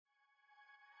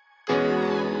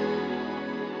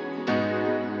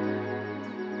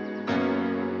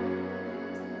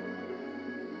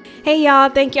Hey y'all,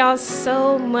 thank y'all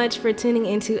so much for tuning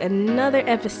into another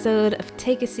episode of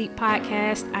Take a Seat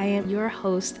Podcast. I am your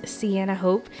host, Sienna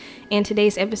Hope, and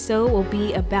today's episode will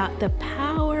be about the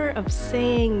power of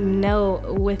saying no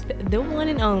with the one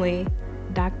and only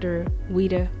Dr.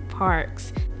 Ouida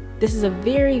Parks. This is a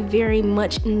very, very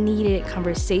much needed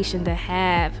conversation to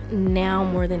have now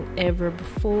more than ever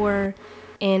before.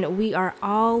 And we are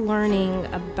all learning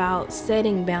about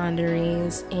setting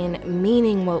boundaries and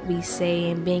meaning what we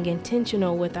say and being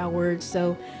intentional with our words.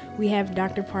 So we have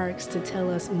Dr. Parks to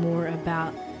tell us more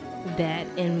about that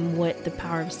and what the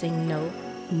power of saying no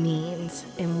means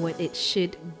and what it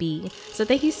should be. So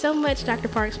thank you so much, Dr.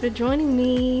 Parks, for joining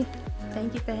me.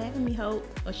 Thank you for having me, Hope.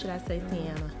 Or should I say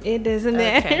Sienna? It doesn't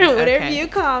matter. Okay, Whatever okay. you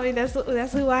call me,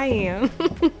 that's who I am.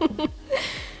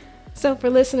 So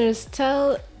for listeners,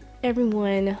 tell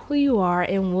everyone who you are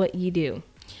and what you do.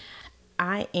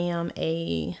 I am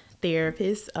a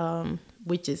therapist,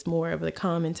 which is more of the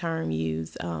common term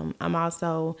used. I'm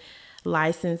also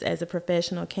licensed as a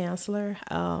professional counselor.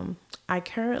 I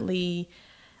currently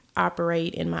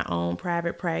operate in my own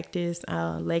private practice,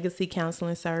 Legacy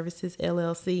Counseling Services,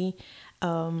 LLC.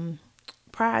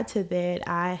 Prior to that,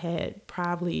 I had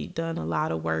probably done a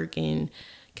lot of work in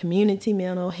community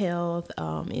mental health,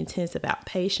 intensive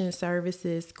outpatient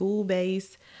services,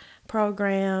 school-based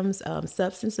programs,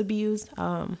 substance abuse.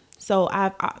 So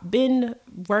I've been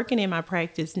working in my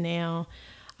practice now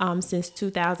since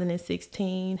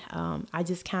 2016. I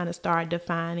just kind of started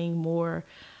defining more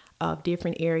of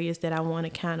different areas that I want to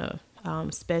kind of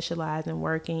specialize in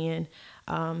working in.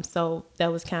 So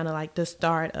that was kind of like the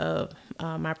start of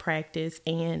my practice.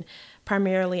 And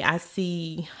primarily I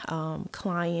see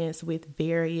clients with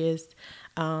various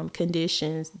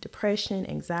conditions, depression,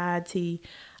 anxiety,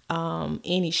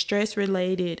 any stress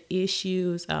related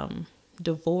issues,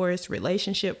 divorce,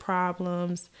 relationship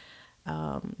problems,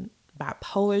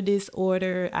 bipolar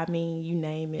disorder. I mean, you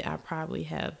name it, I probably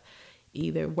have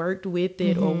either worked with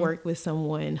it or worked with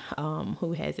someone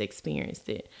who has experienced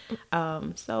it.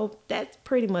 So that's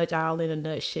pretty much all in a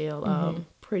nutshell.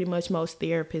 Pretty much most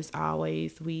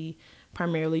therapists we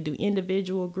primarily do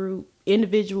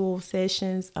individual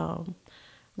sessions,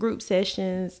 group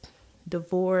sessions,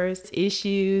 divorce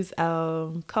issues,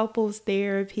 couples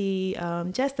therapy,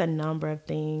 just a number of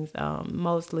things,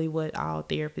 mostly what all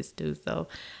therapists do. So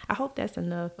I hope that's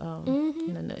enough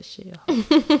in a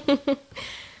nutshell.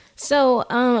 So,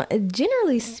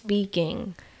 generally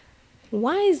speaking,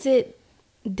 why is it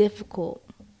difficult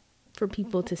for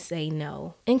people to say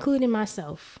no, including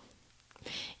myself?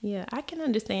 Yeah, I can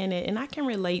understand it, and I can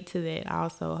relate to that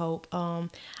also, Hope.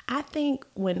 I think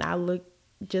when I look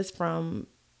just from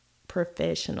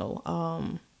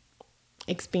professional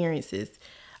experiences,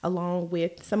 along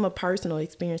with some of personal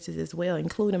experiences as well,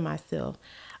 including myself,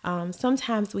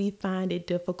 sometimes we find it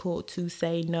difficult to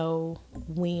say no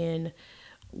when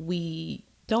we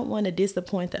don't want to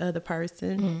disappoint the other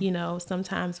person. You know,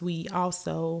 sometimes we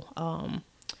also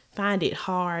find it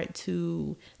hard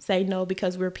to say no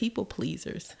because we're people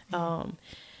pleasers.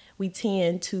 We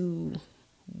tend to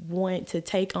want to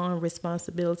take on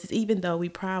responsibilities, even though we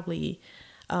probably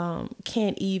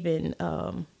can't even,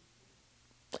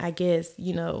 I guess,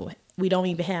 we don't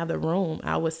even have the room,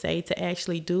 I would say, to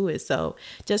actually do it. So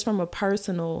just from a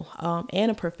personal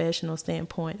and a professional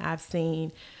standpoint, I've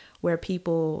seen where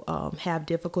people have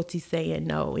difficulty saying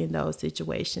no in those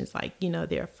situations. Like,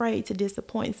 they're afraid to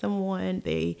disappoint someone.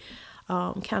 They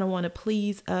kind of want to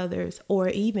please others, or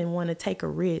even want to take a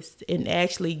risk and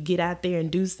actually get out there and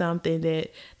do something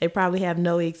that they probably have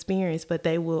no experience, but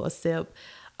they will accept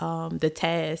the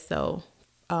task. So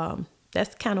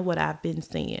that's kind of what I've been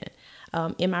seeing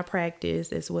in my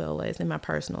practice as well as in my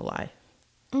personal life.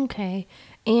 Okay.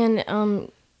 And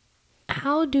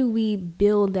how do we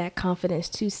build that confidence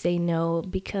to say no?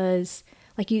 Because,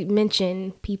 like you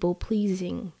mentioned, people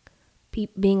pleasing,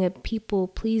 being a people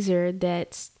pleaser,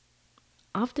 that's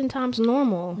oftentimes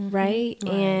normal, right?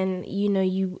 Right. And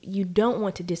you don't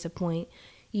want to disappoint.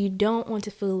 You don't want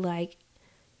to feel like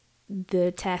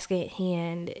the task at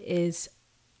hand is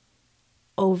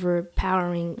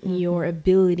overpowering your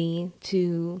ability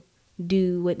to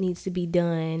do what needs to be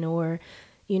done, or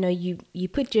you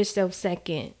put yourself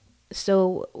second.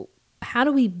 So how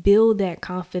do we build that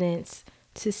confidence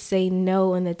to say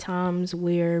no in the times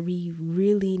where we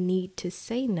really need to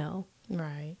say no?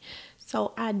 Right.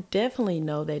 So I definitely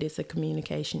know that it's a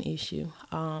communication issue.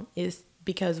 It's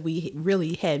because we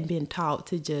really hadn't been taught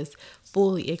to just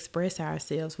fully express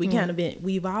ourselves.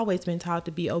 We've always been taught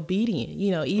to be obedient,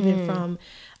 even from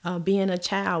being a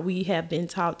child. We have been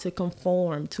taught to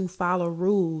conform, to follow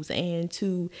rules, and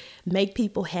to make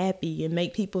people happy and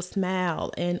make people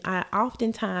smile. And I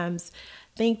oftentimes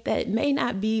think that may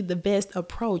not be the best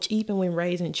approach, even when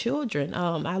raising children.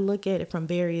 I look at it from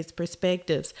various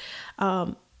perspectives.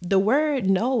 The word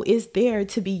no is there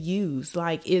to be used.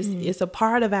 Like it's a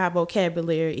part of our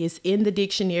vocabulary. It's in the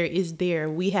dictionary. It's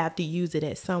there. We have to use it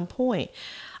at some point.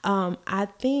 I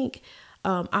think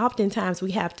oftentimes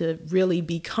we have to really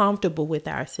be comfortable with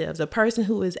ourselves. A person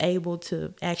who is able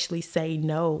to actually say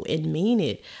no and mean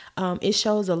it, it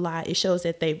shows a lot. It shows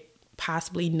that they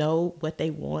possibly know what they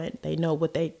want. They know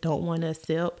what they don't want to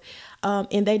accept.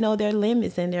 And they know their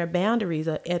limits and their boundaries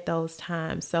at those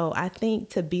times. So I think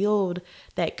to build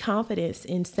that confidence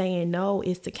in saying no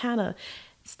is to kind of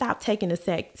stop taking a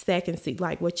second seat,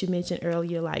 like what you mentioned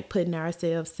earlier, like putting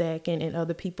ourselves second and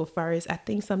other people first. I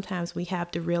think sometimes we have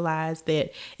to realize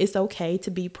that it's okay to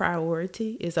be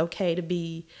priority. It's okay to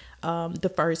be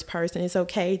the first person. It's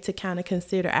okay to kind of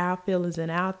consider our feelings and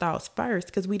our thoughts first,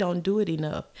 because we don't do it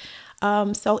enough.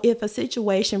 So if a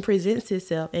situation presents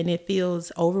itself and it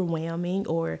feels overwhelming,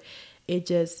 or it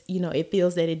just, it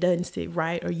feels that it doesn't sit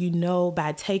right, or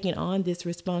by taking on this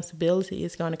responsibility,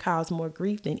 it's going to cause more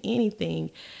grief than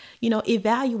anything,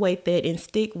 evaluate that and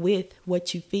stick with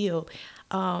what you feel.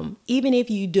 Even if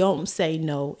you don't say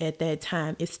no at that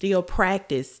time, it's still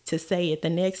practice to say it the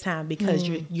next time, because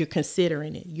you're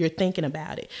considering it, you're thinking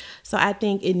about it. So I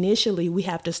think initially we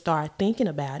have to start thinking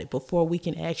about it before we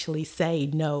can actually say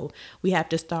no. We have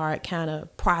to start kind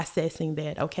of processing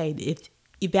that. Okay, it's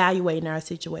evaluating our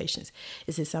situations.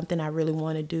 Is it something I really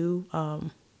want to do?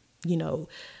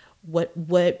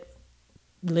 What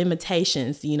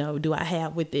limitations, do I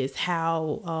have with this?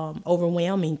 How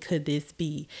overwhelming could this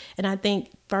be? And I think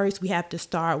first we have to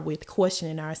start with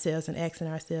questioning ourselves and asking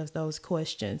ourselves those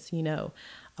questions.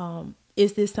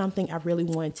 Is this something I really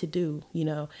want to do?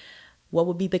 What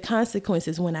would be the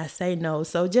consequences when I say no?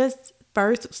 So just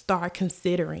first start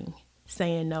considering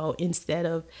saying no instead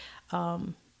of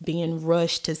being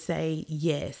rushed to say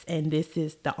yes. And this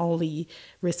is the only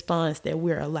response that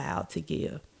we're allowed to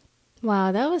give.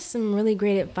 Wow, that was some really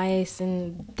great advice,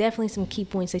 and definitely some key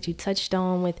points that you touched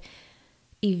on with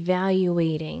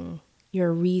evaluating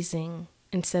your reasoning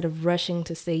instead of rushing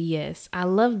to say yes. I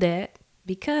love that,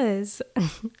 because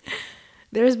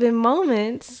there's been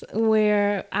moments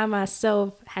where I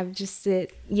myself have just said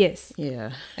yes.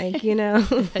 Yeah. Like,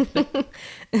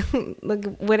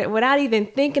 look, without even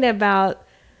thinking about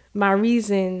my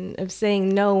reason of saying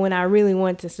no when I really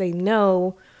want to say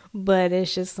no. But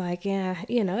it's just like, yeah,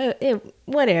 it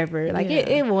whatever. Like,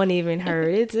 it won't even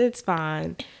hurt. It's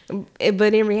fine.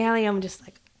 But in reality, I'm just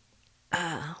like,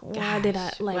 why did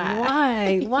I,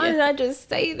 like, why did I just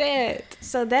say that?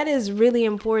 So that is really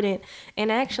important. And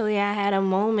actually, I had a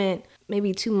moment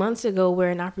maybe 2 months ago where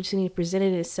an opportunity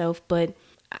presented itself, but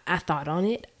I thought on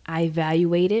it. I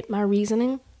evaluated my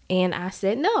reasoning, and I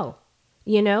said no,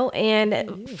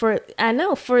 and for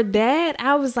that,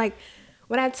 I was like,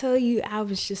 when I tell you, I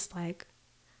was just like,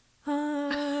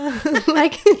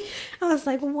 like, I was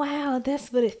like, wow,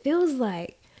 that's what it feels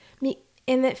like.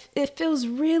 And it feels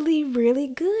really, really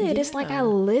good. Yeah. It's like I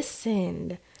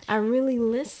listened. I really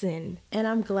listened. And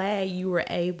I'm glad you were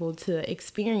able to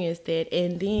experience that.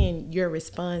 And then your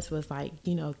response was like,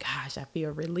 gosh, I feel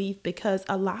relief, because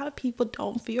a lot of people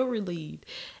don't feel relieved,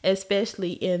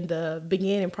 especially in the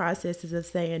beginning processes of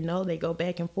saying no. They go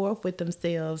back and forth with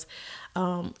themselves.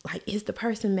 Like, is the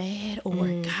person mad? Or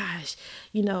gosh,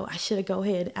 I should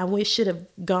have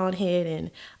gone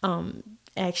ahead and,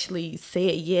 actually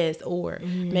said yes, or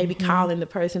maybe calling the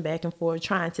person back and forth,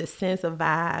 trying to sense a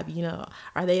vibe,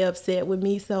 are they upset with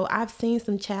me? So I've seen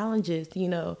some challenges,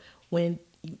 when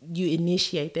you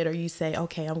initiate that, or you say,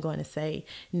 okay, I'm going to say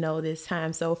no this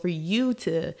time. So for you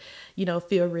to,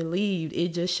 feel relieved,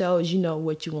 it just shows,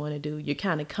 what you want to do. You're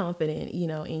kind of confident,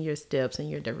 in your steps and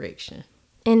your direction.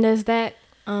 And does that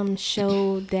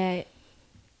show that,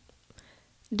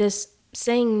 does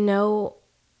saying no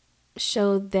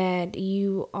show that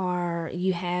you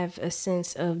have a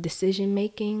sense of decision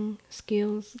making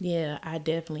skills? Yeah,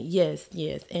 yes.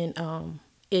 And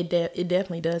it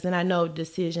definitely does. And I know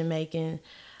decision making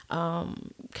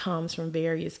comes from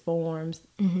various forms,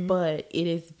 but it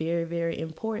is very, very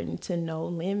important to know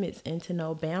limits and to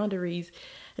know boundaries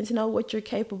and to know what you're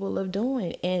capable of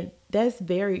doing. And that's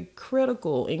very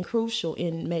critical and crucial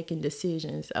in making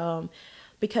decisions.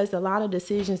 Because a lot of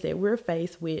decisions that we're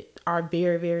faced with are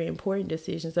very, very important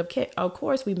decisions. Of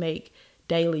course, we make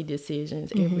daily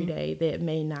decisions every day that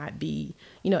may not be,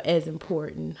 as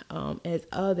important as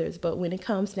others. But when it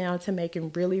comes down to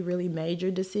making really, really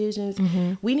major decisions,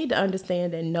 we need to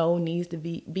understand that no needs to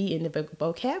be in the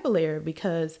vocabulary,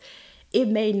 because it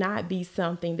may not be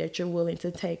something that you're willing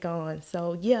to take on.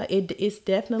 So yeah, it's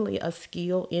definitely a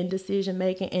skill in decision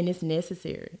making, and it's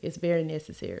necessary. It's very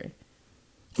necessary.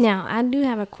 Now, I do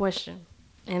have a question.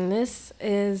 And this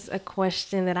is a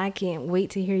question that I can't wait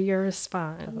to hear your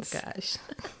response. Oh gosh.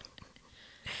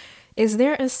 Is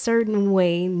there a certain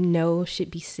way no should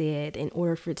be said in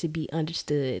order for it to be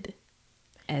understood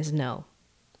as no?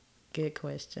 Good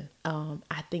question.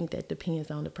 I think that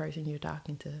depends on the person you're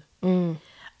talking to.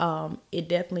 It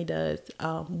definitely does.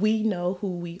 We know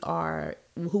who we are,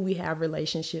 who we have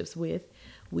relationships with.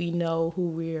 We know who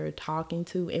we're talking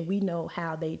to, and we know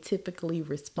how they typically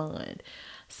respond.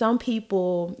 Some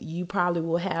people you probably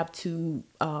will have to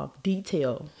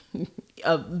detail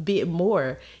a bit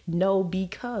more. No,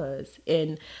 because.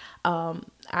 And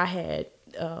I had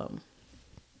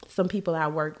some people I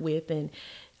worked with, and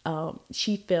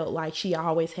she felt like she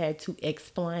always had to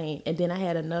explain. And then I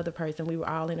had another person, we were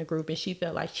all in a group, and she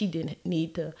felt like she didn't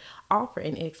need to offer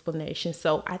an explanation.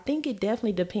 So I think it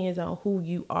definitely depends on who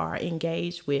you are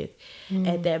engaged with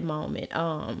at that moment.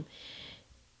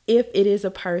 If it is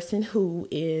a person who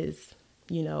is,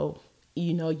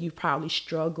 you've probably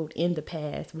struggled in the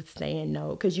past with saying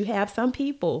no, because you have some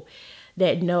people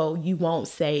that know you won't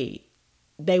say,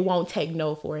 they won't take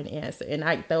no for an answer.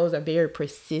 And those are very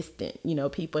persistent,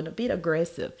 people, and a bit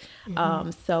aggressive.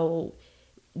 So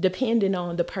depending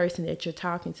on the person that you're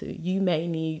talking to, you may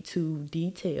need to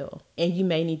detail, and you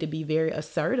may need to be very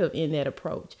assertive in that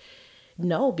approach.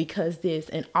 No, because this,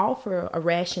 and offer a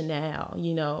rationale,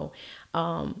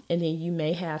 and then you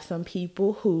may have some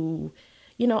people who,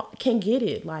 can get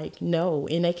it, like no,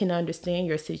 and they can understand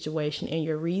your situation and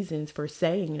your reasons for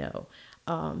saying no.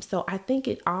 So I think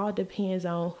it all depends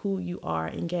on who you are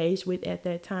engaged with at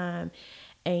that time.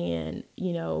 And,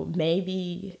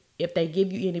 maybe if they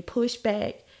give you any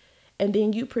pushback, and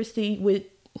then you proceed with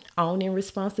owning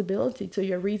responsibility to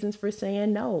your reasons for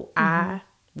saying no. I,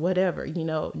 whatever,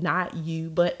 not you,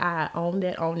 but I own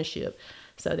that ownership,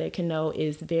 so they can know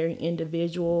it's very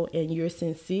individual and you're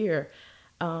sincere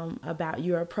about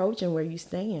your approach and where you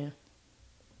stand.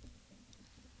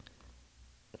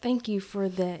 Thank you for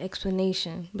that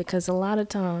explanation, because a lot of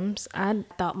times I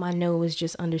thought my no was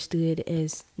just understood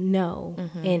as no.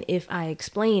 And if I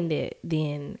explained it,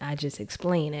 then I just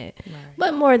explain it. Right.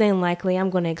 But more than likely, I'm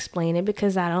going to explain it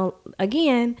because I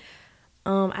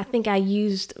think I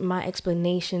used my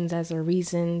explanations as a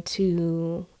reason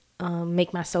to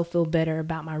make myself feel better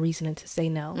about my reasoning to say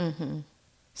no.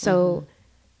 So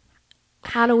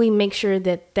how do we make sure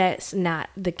that that's not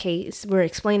the case? We're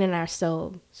explaining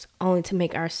ourselves only to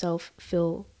make ourselves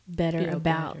feel better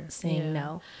about saying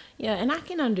no. Yeah, and I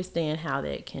can understand how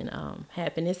that can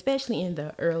happen, especially in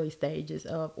the early stages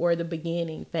of, or the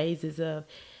beginning phases of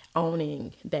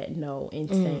owning that no and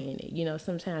saying it.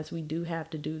 Sometimes we do have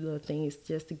to do little things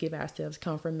just to give ourselves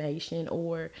confirmation,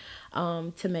 or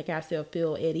to make ourselves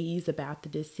feel at ease about the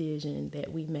decision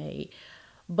that we made.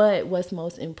 But what's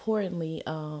most importantly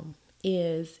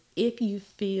is, if you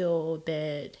feel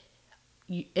that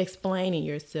you explaining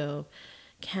yourself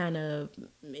kind of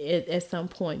at some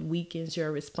point weakens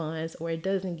your response, or it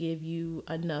doesn't give you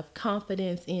enough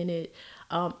confidence in it,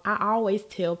 I always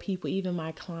tell people, even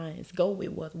my clients, go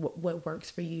with what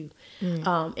works for you.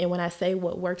 And when I say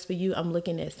what works for you, I'm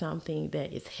looking at something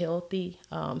that is healthy,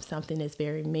 something that's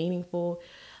very meaningful.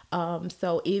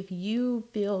 So if you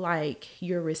feel like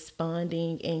you're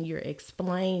responding and you're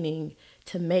explaining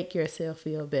to make yourself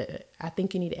feel better, I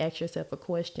think you need to ask yourself a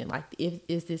question like,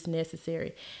 is this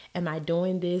necessary? Am I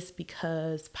doing this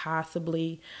because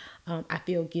possibly I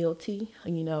feel guilty?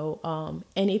 And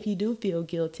if you do feel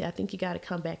guilty, I think you got to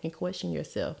come back and question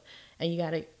yourself. And you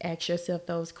got to ask yourself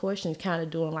those questions, kind of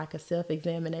doing like a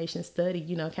self-examination study,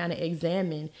 kind of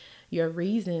examine your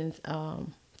reasons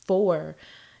for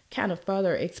kind of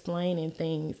further explaining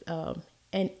things.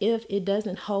 And if it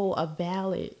doesn't hold a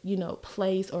valid,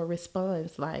 place or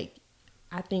response, like,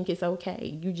 I think it's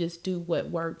okay. You just do what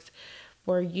works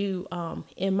for you.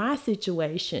 In my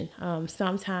situation,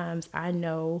 sometimes I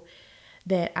know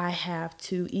that I have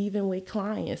to, even with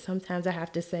clients, sometimes I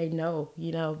have to say no,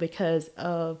 because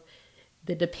of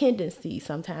the dependency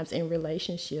sometimes in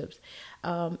relationships.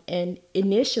 And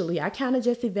initially, I kind of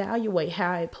just evaluate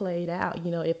how it played out.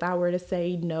 If I were to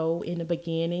say no in the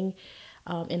beginning,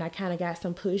 and I kind of got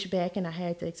some pushback and I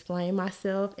had to explain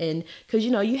myself. And because,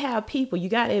 you have people, you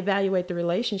got to evaluate the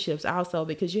relationships also,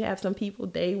 because you have some people,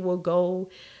 they will go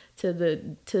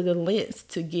the lengths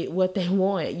to get what they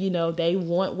want. You know, they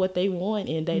want what they want,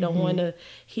 and they don't want to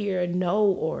hear no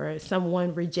or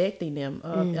someone rejecting them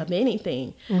of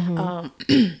anything.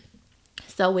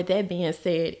 So with that being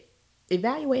said,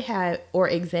 evaluate how or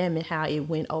examine how it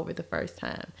went over the first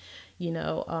time. You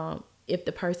know, if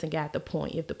the person got the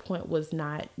point, if the point was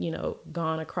not,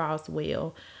 gone across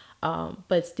well,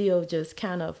 but still just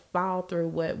kind of follow through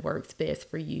what works best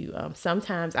for you.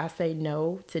 Sometimes I say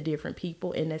no to different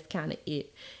people, and that's kind of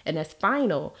it. And that's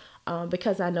final,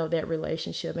 because I know that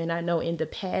relationship. And I know in the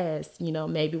past,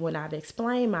 maybe when I've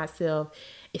explained myself,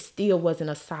 it still wasn't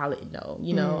a solid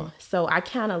no. So I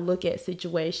kind of look at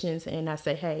situations and I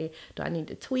say, hey, do I need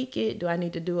to tweak it? Do I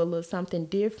need to do a little something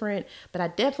different? But I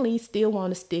definitely still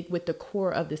want to stick with the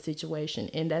core of the situation,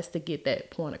 and that's to get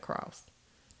that point across.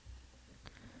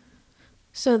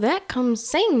 So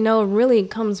saying no really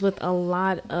comes with a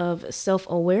lot of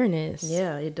self-awareness.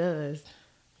 Yeah, it does.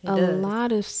 A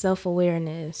lot of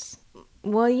self-awareness.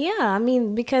 Well, yeah, I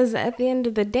mean, because at the end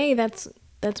of the day, that's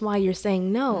why you're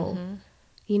saying no.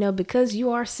 Because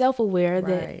you are self-aware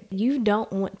that you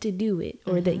don't want to do it,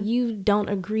 or that you don't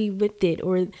agree with it,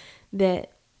 or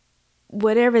that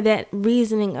whatever that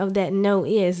reasoning of that no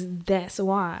is, that's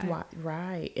why.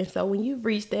 Right. And so when you've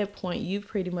reached that point, you've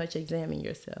pretty much examined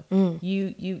yourself.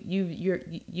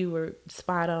 You were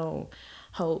spot on,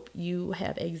 Hope. You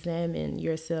have examined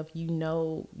yourself. You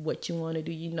know what you want to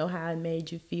do. You know how it made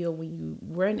you feel when you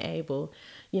weren't able,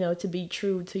 to be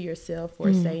true to yourself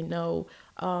or say no.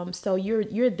 So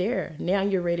you're there. Now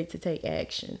you're ready to take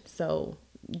action. So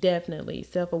definitely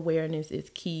self-awareness is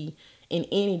key in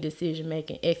any decision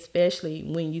making, especially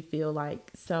when you feel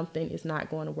like something is not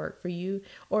going to work for you,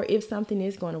 or if something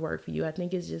is going to work for you. I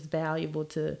think it's just valuable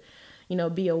to,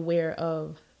 be aware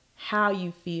of how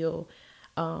you feel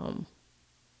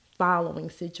following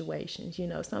situations.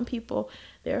 Some people,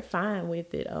 they're fine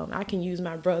with it. I can use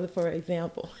my brother for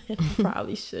example. I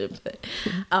probably should,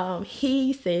 but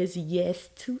he says yes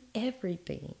to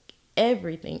everything.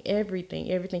 Everything.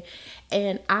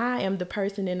 And I am the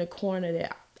person in the corner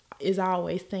that is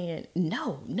always saying,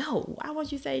 no, why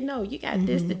won't you say no? You got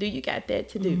this to do, you got that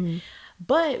to do.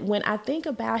 But when I think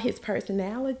about his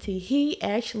personality, he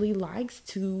actually likes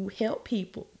to help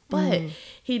people, but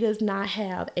he does not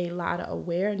have a lot of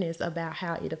awareness about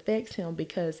how it affects him,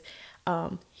 because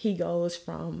he goes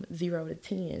from 0 to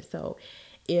 10. So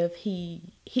if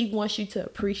he wants you to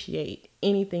appreciate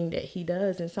anything that he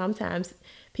does, and sometimes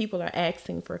people are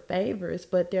asking for favors,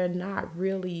 but they're not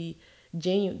really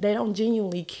genuine. They don't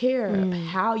genuinely care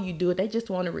how you do it. They just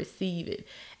want to receive it.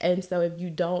 And so if you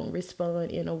don't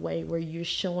respond in a way where you're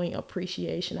showing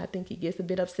appreciation, I think he gets a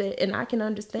bit upset, and I can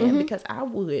understand because I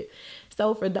would.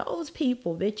 So for those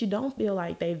people that you don't feel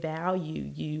like they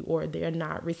value you, or they're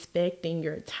not respecting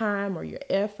your time or your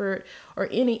effort or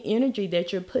any energy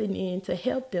that you're putting in to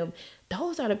help them,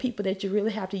 those are the people that you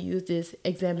really have to use this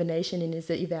examination and this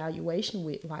evaluation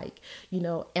with. Like,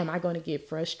 am I going to get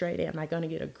frustrated? Am I going to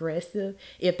get aggressive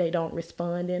if they don't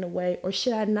respond in a way? Or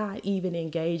should I not even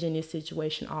engage in this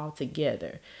situation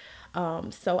altogether?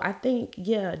 So I think,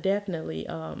 yeah, definitely.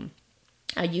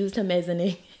 I used him as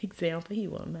an example. He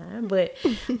won't mind. But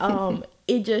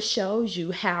it just shows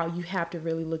you how you have to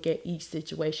really look at each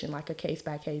situation like a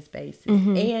case-by-case basis.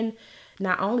 And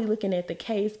not only looking at the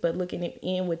case, but looking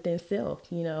in within self.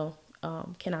 Can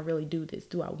I really do this?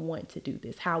 Do I want to do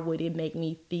this? How would it make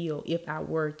me feel if I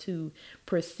were to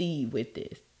proceed with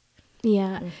this?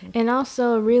 Yeah. And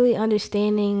also really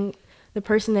understanding the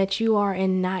person that you are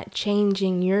and not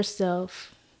changing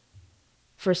yourself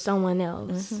for someone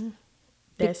else.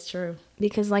 That's true.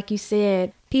 Because like you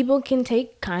said, people can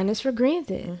take kindness for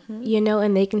granted,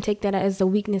 and they can take that as a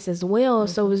weakness as well.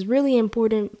 So it's really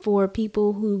important for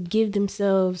people who give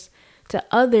themselves to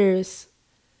others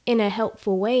in a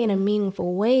helpful way, in a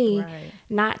meaningful way,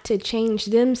 not to change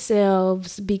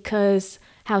themselves because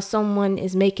how someone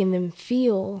is making them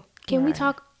feel. Can we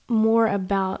talk more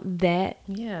about that?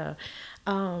 Yeah.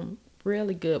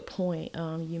 Really good point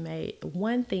you made.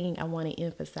 One thing I want to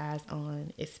emphasize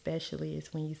on especially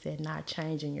is when you said not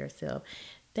changing yourself.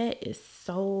 That is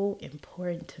so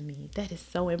important to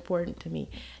me.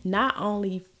 Not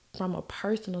only from a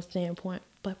personal standpoint,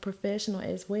 but professional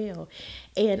as well.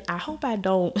 And I hope I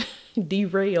don't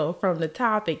derail from the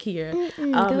topic here,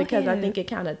 because I think it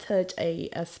kind of touched a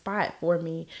spot for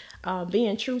me.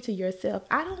 Being true to yourself.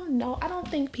 I don't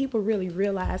think people really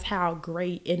realize how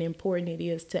great and important it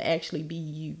is to actually be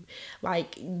you.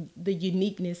 Like the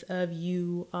uniqueness of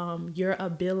you, your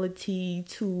ability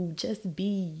to just be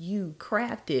you,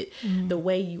 crafted the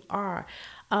way you are.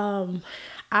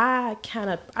 I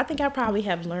think I probably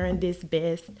have learned this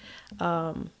best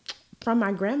from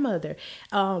my grandmother.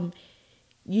 My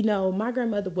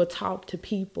grandmother would talk to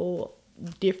people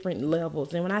different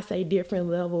levels. And when I say different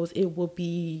levels, it will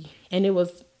be, and it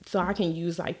was, so I can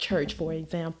use like church, for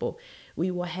example.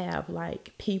 We will have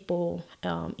like people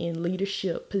in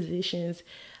leadership positions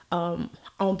on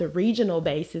the regional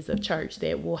basis of church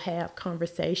that will have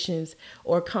conversations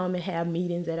or come and have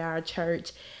meetings at our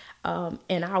church.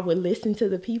 And I would listen to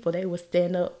the people. They would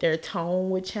stand up, their tone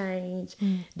would change,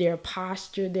 their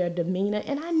posture, their demeanor.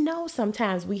 And I know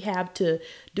sometimes we have to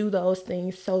do those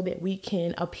things so that we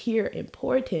can appear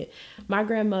important. My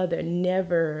grandmother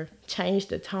never changed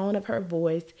the tone of her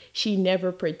voice. She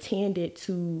never pretended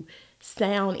to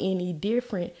sound any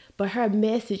different, but her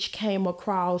message came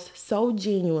across so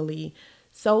genuinely,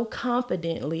 so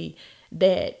confidently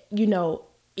that,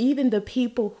 even the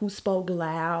people who spoke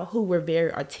loud, who were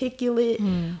very articulate,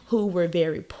 who were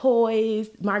very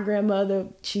poised. My grandmother,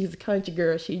 she's a country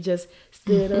girl. She just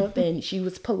stood up and she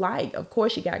was polite. Of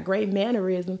course, she got great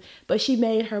mannerism, but she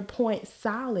made her point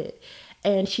solid.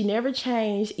 And she never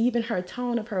changed even her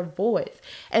tone of her voice.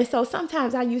 And so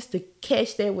sometimes I used to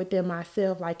catch that within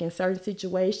myself, like in certain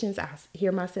situations, I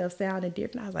hear myself sounding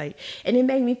different. I was like, and it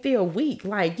made me feel weak.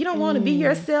 Like, you don't want to be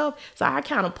yourself. So I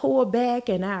kind of pull back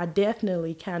and I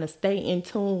definitely kind of stay in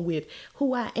tune with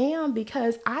who I am,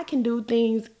 because I can do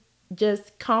things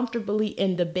just comfortably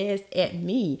and the best at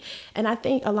me. And I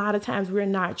think a lot of times we're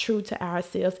not true to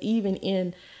ourselves, even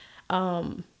in,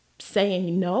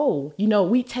 saying no.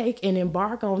 We take and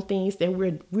embark on things that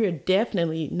we're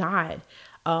definitely not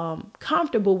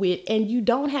comfortable with. And you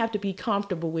don't have to be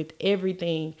comfortable with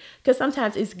everything, because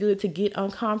sometimes it's good to get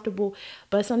uncomfortable,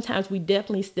 but sometimes we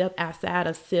definitely step outside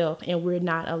of self and we're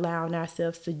not allowing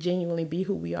ourselves to genuinely be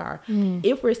who we are.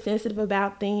 If we're sensitive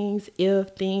about things, if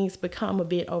things become a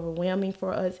bit overwhelming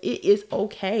for us, it is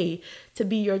okay to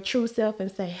be your true self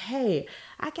and say, hey,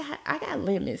 I got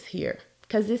limits here,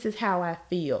 because this is how I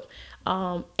feel.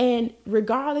 And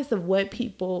regardless of what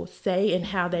people say and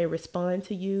how they respond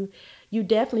to you, you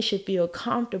definitely should feel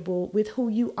comfortable with who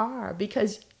you are,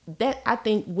 because that, I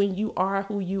think, when you are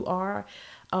who you are,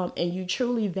 and you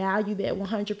truly value that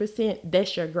 100%,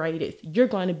 that's your greatest. You're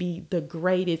going to be the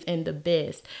greatest and the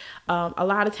best. A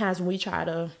lot of times when we try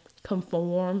to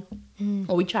conform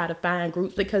or we try to find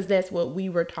groups, because that's what we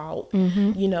were taught,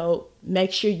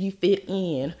 make sure you fit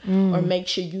in or make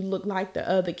sure you look like the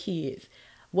other kids.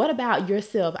 What about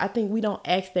yourself? I think we don't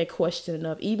ask that question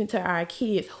enough, even to our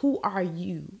kids. Who are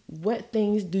you? What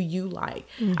things do you like?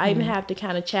 I even have to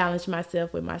kind of challenge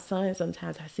myself with my son.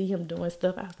 Sometimes I see him doing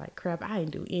stuff. I was like, crap, I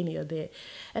didn't do any of that.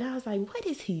 And I was like, what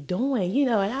is he doing?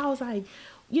 And I was like,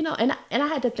 and I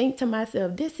had to think to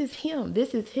myself, this is him.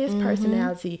 This is his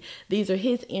personality. These are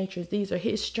his interests. These are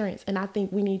his strengths. And I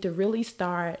think we need to really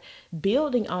start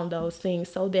building on those things,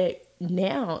 so that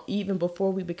now, even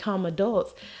before we become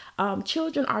adults,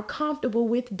 children are comfortable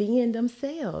with being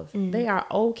themselves. They are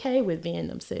okay with being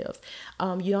themselves.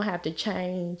 You don't have to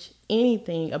change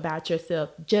anything about yourself.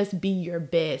 Just be your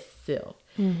best self.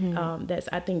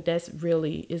 I think that's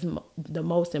really is the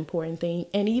most important thing.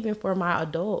 And even for my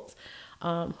adults,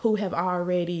 who have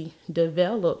already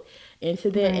developed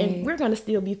into that. Right. And we're going to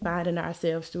still be finding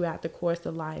ourselves throughout the course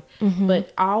of life.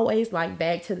 But always, like,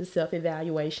 back to the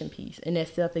self-evaluation piece and that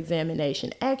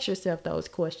self-examination. Ask yourself those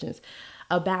questions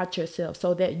about yourself,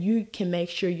 so that you can make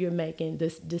sure you're making the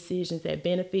decisions that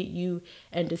benefit you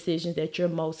and decisions that you're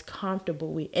most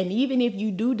comfortable with. And even if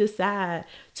you do decide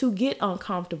to get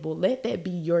uncomfortable, let that be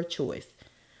your choice.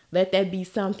 Let that be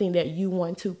something that you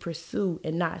want to pursue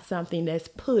and not something that's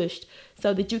pushed,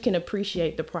 so that you can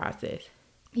appreciate the process.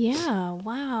 Yeah,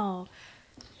 wow.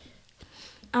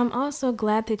 I'm also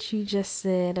glad that you just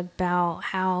said about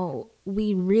how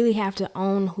we really have to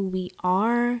own who we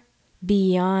are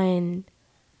beyond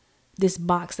this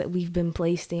box that we've been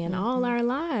placed in all our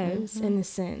lives, in a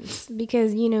sense.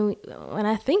 Because, when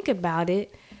I think about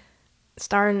it,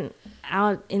 starting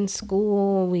out in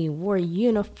school, we wore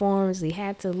uniforms, we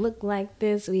had to look like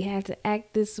this, we had to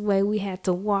act this way, we had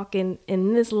to walk in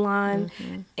this line,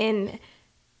 and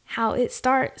how it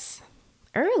starts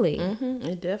early.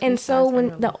 It definitely and so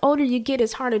when early. The older you get,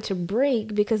 it's harder to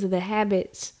break because of the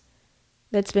habits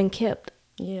that's been kept.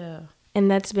 Yeah. And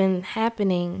that's been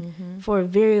happening for a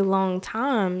very long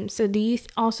time. So do you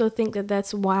also think that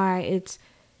that's why it's,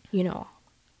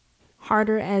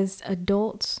 harder as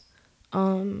adults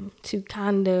to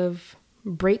kind of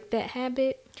break that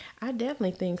habit? I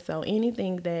definitely think so.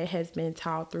 Anything that has been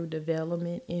taught through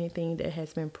development, anything that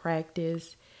has been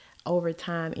practiced over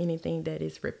time, anything that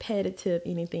is repetitive,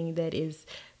 anything that is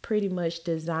pretty much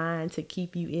designed to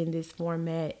keep you in this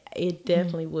format, it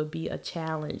definitely would be a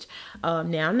challenge.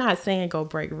 Now, I'm not saying go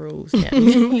break rules. Now,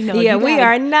 we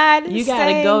are not. You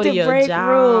gotta go to your break job.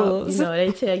 rules.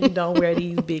 They tell you don't wear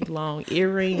these big long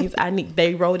earrings.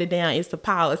 They wrote it down. It's a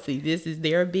policy. This is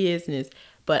their business.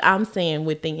 But I'm saying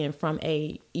within from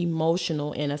a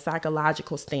emotional and a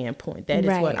psychological standpoint, that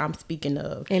is what I'm speaking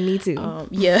of. And me too.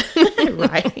 Yeah,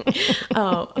 right.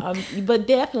 But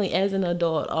definitely as an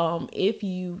adult, if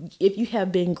you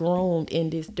have been groomed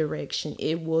in this direction,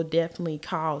 it will definitely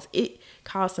cause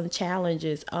some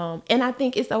challenges. And I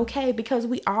think it's okay because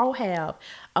we all have.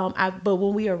 But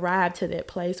when we arrive to that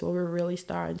place where we're really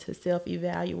starting to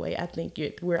self-evaluate, I think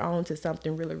we're on to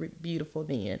something really beautiful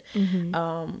then.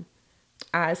 Mm-hmm.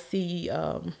 I see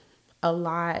a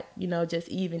lot, just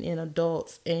even in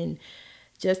adults, and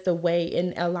just the way,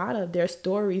 and a lot of their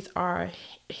stories are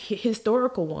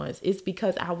historical ones. It's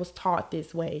because I was taught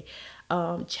this way.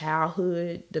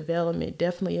 Childhood development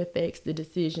definitely affects the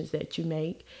decisions that you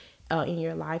make in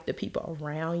your life, the people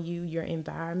around you, your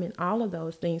environment, all of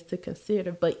those things to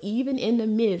consider. But even in the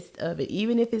midst of it,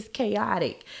 even if it's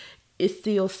chaotic, it's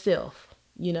still self,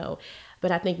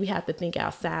 But I think we have to think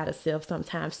outside of self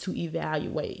sometimes to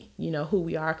evaluate, who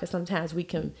we are. Because sometimes we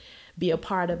can be a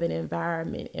part of an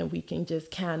environment and we can just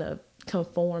kind of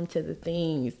conform to the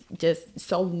things just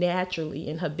so naturally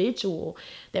and habitual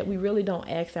that we really don't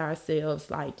ask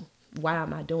ourselves, like, why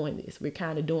am I doing this? We're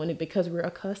kind of doing it because we're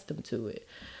accustomed to it.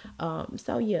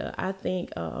 So yeah, I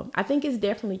think it's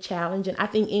definitely challenging. I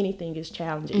think anything is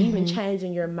challenging, even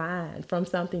changing your mind from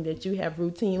something that you have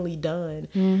routinely done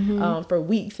for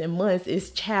weeks and months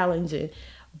is challenging.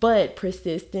 But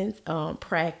persistence,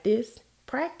 practice,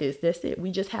 that's it. We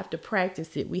just have to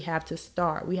practice it. We have to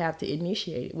start. We have to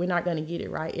initiate it. We're not going to get it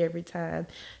right every time.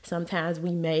 Sometimes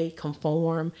we may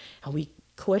conform and we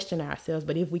question ourselves,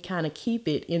 but if we kind of keep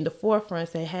it in the forefront,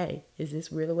 say, hey, is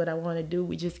this really what I want to do?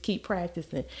 We just keep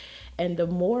practicing. And the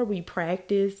more we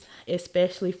practice,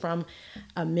 especially from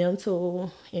a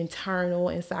mental, internal,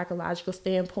 and psychological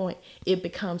standpoint, it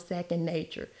becomes second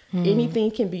nature.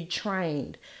 Anything can be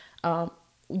trained.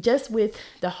 Just with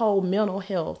the whole mental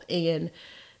health and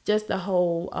just the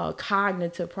whole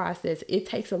cognitive process, it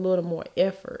takes a little more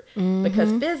effort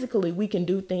because physically we can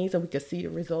do things and we can see the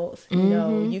results.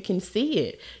 You can see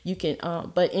it. You can,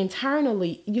 but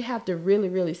internally you have to really,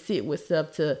 really sit with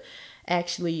self to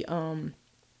actually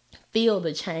feel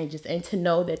the changes and to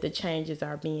know that the changes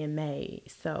are being made.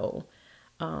 So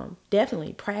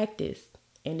definitely practice.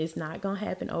 And it's not going to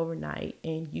happen overnight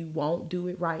and you won't do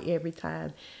it right every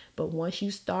time. But once you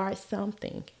start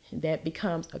something, that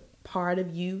becomes a part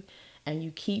of you and you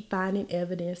keep finding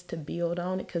evidence to build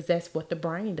on it, because that's what the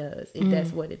brain does.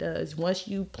 That's what it does. Once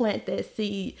you plant that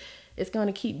seed, it's going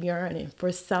to keep yearning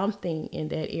for something in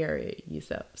that area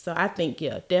yourself. So I think,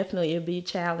 definitely it'll be a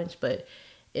challenge. But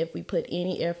if we put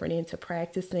any effort into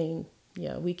practicing,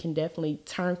 we can definitely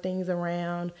turn things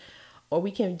around. Or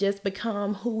we can just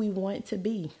become who we want to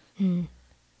be. And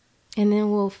then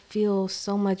we'll feel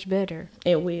so much better.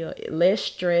 It will. Less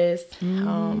stress.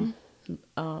 Feel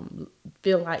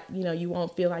like, you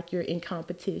won't feel like you're in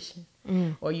competition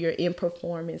or you're in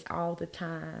performance all the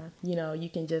time. You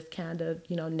can just kind of,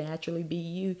 naturally be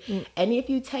you. And if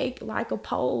you take like a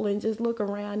poll and just look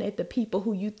around at the people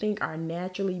who you think are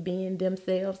naturally being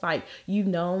themselves, like you've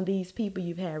known these people,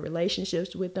 you've had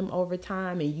relationships with them over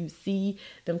time and you see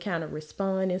them kind of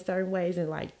respond in certain ways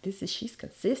and like, she's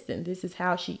consistent. This is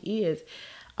how she is.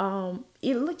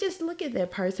 Just look at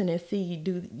that person and see,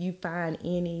 do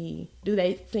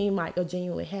they seem like a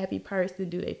genuinely happy person?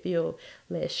 Do they feel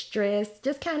less stressed?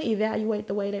 Just kind of evaluate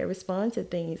the way they respond to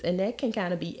things. And that can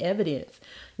kind of be evidence,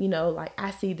 like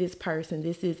I see this person,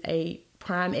 this is a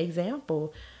prime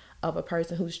example of a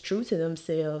person who's true to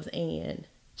themselves and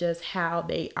just how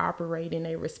they operate and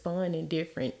they respond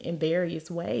in various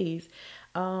ways.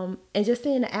 And just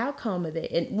seeing the outcome of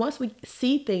that. And once we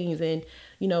see things and,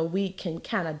 we can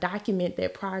kind of document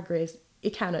that progress,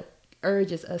 it kind of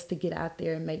urges us to get out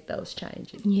there and make those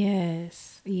changes.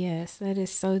 Yes, that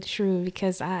is so true.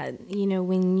 Because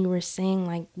when you were saying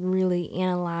like really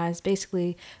analyze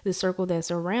basically the circle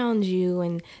that's around you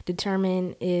and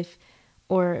determine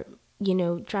try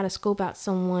to scope out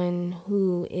someone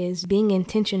who is being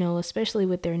intentional, especially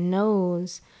with their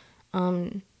nose,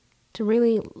 to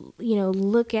really,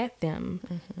 look at them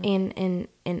and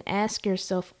ask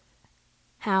yourself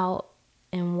how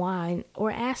and why,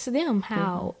 or ask them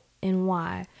how and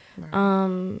why.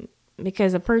 Right.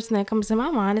 Because the person that comes to my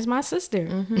mind is my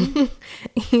sister.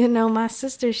 My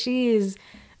sister, she is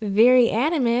very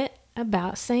adamant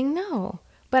about saying no.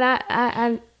 But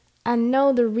I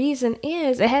know the reason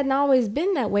is it hadn't always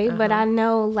been that way, but I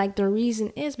know like the reason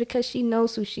is because she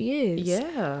knows who she is.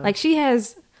 Yeah. Like she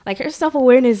has, like her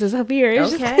self-awareness is up here.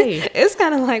 It's Okay. just, it's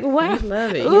kind of like, wow. I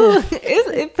love it. Ooh,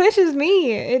 Yeah. it pushes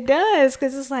me. It does.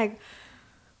 Cause it's like,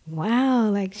 wow,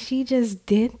 like she just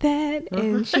did that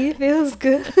and she feels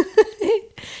good.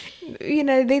 You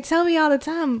know, they tell me all the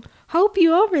time, hope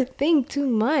you overthink too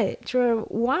much, or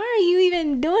why are you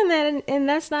even doing that? And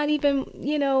that's not even,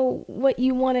 you know, what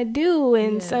you want to do.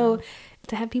 And so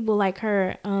to have people like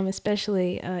her,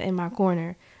 especially in my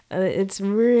corner, it's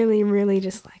really, really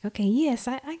just like, okay, yes,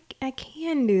 I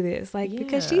can do this, like,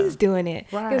 because she's doing it.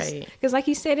 Right. Because like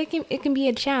you said, it can be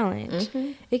a challenge.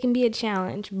 It can be a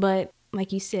challenge, but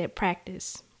like you said,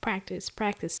 practice.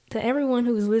 To everyone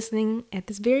who's listening at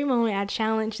this very moment, I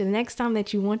challenge the next time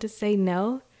that you want to say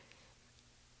no,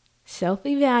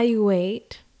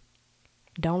 self-evaluate,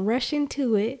 don't rush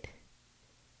into it,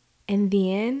 and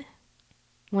then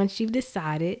once you've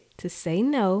decided to say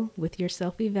no with your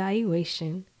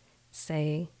self-evaluation,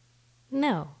 say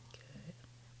no. Good.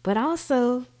 But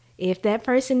also, if that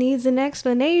person needs an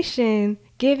explanation,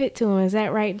 give it to them. Is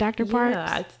that right, Dr.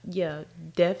 Parks? Yeah,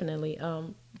 definitely.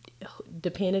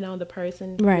 Depending on the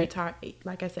person, right?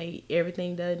 Like I say,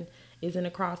 everything isn't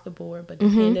across the board, but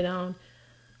depending on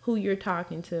who you're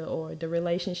talking to or the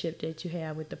relationship that you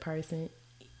have with the person,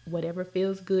 whatever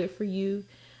feels good for you,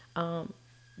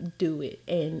 do it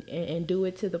and do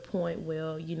it to the point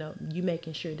where, you know, you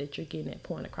making sure that you're getting that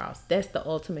point across. That's the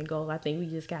ultimate goal. I think we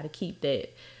just got to keep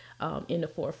that in the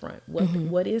forefront.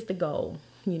 What is the goal,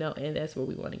 you know, and that's where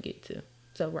we want to get to.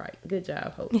 So, right. Good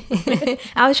job, Hope.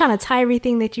 I was trying to tie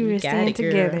everything that you were saying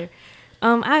together.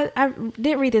 I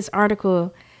did read this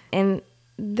article, and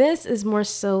this is more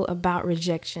so about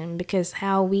rejection, because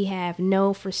how we have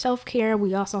no for self-care,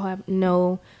 we also have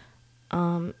no,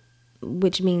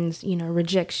 which means, you know,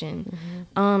 rejection.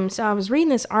 So I was reading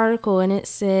this article, and it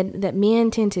said that men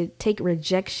tend to take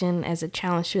rejection as a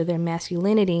challenge to their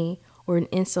masculinity or an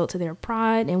insult to their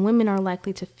pride, and women are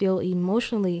likely to feel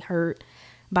emotionally hurt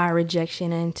by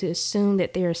rejection and to assume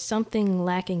that there is something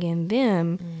lacking in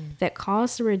them that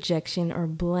caused the rejection, or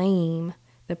blame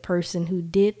the person who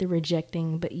did the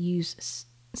rejecting, but use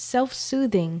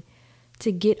self-soothing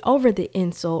to get over the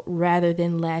insult rather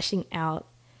than lashing out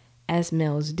as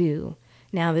males do.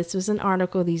 Now, this was an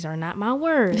article. These are not my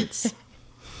words.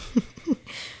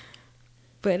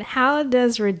 But how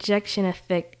does rejection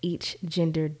affect each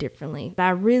gender differently?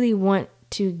 I really want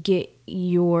to get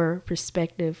your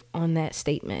perspective on that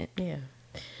statement. Yeah.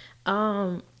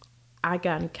 I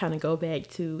gotta kind of go back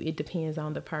to, it depends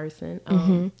on the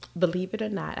person. Believe it or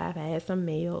not, I've had some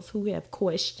males who have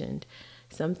questioned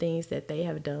some things that they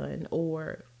have done,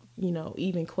 or, you know,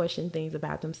 even question things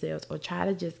about themselves, or try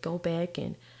to just go back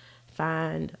and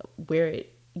find where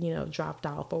it, you know, dropped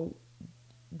off, or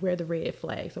where the red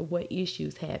flags or what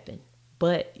issues happened.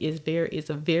 But it's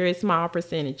a very small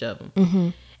percentage of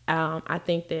them. I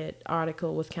think that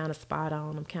article was kind of spot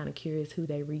on. I'm kind of curious who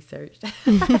they researched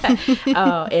and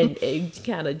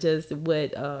kind of just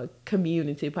what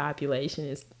community population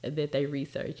is that they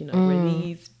research. You know, were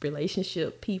these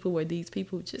relationship people, were these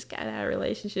people who just got out of a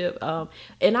relationship?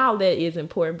 And all that is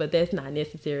important, but that's not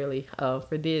necessarily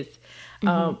for this.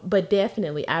 But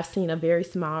definitely, I've seen a very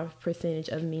small percentage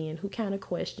of men who kind of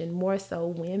question, more so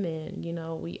women. You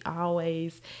know, we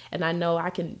always, and I know I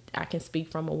can speak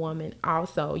from a woman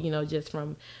also, you know, just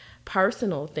from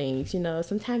personal things. You know,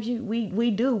 sometimes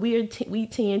we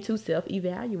tend to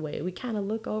self-evaluate. We kind of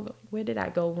look over, where did I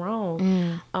go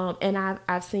wrong? And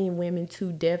I've seen women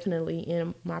too, definitely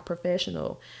in my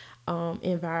professional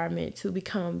environment, to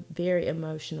become very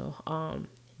emotional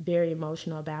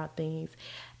about things.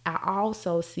 I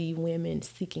also see women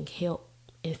seeking help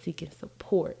and seeking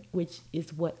support, which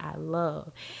is what I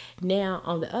love. Now,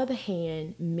 on the other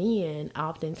hand, men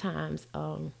oftentimes,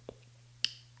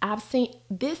 I've seen,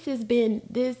 this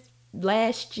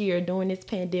last year during this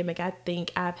pandemic, I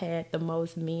think I've had the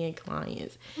most men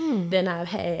clients than I've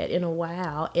had in a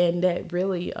while. And that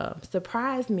really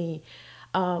surprised me.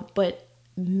 But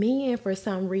men, for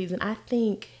some reason, I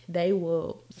think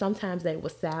sometimes they will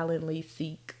silently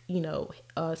seek, you know,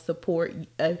 support.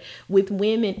 With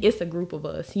women, it's a group of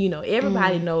us, you know,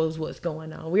 everybody knows what's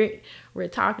going on. We're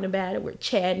talking about it. We're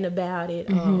chatting about it.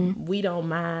 We don't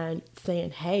mind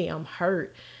saying, hey, I'm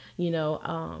hurt, you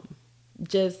know,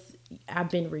 just I've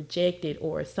been rejected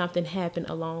or something happened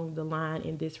along the line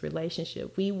in this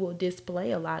relationship, we will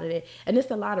display a lot of that. And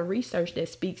it's a lot of research that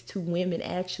speaks to women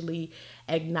actually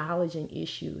acknowledging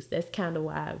issues. That's kind of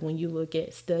why when you look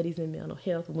at studies in mental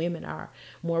health, women are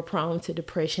more prone to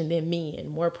depression than men,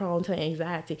 more prone to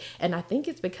anxiety. And I think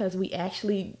it's because we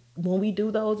actually, when we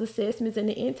do those assessments and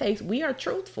the intakes, we are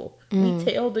truthful. We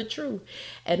tell the truth.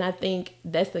 And I think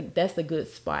that's a good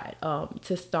spot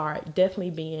to start,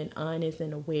 definitely being honest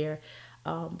and aware.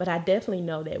 But I definitely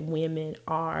know that women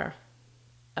are,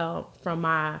 from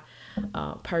my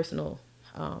personal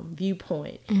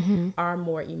viewpoint, are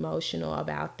more emotional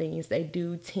about things. They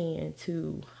do tend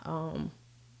to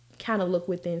kind of look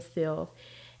within self,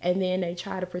 and then they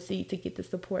try to proceed to get the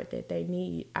support that they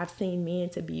need. I've seen men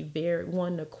to be very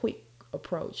wanting a quick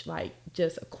approach, like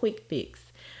just a quick fix.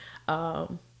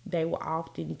 They will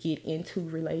often get into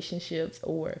relationships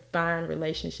or find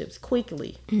relationships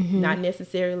quickly, not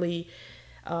necessarily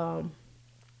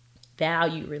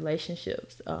value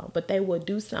relationships, but they will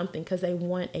do something because they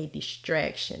want a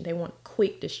distraction. They want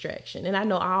quick distraction. And I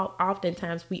know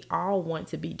oftentimes we all want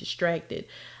to be distracted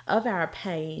of our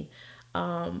pain,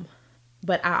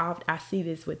 but I see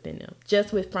this within them,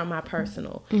 just from my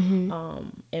personal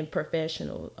and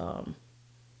professional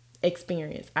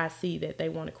experience. I see that they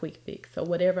want a quick fix. So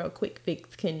whatever a quick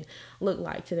fix can look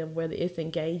like to them, whether it's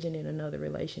engaging in another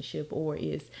relationship or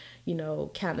is,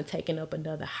 kind of taking up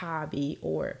another hobby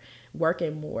or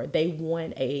working more, they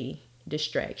want a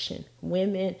distraction.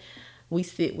 Women, we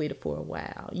sit with it for a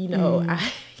while.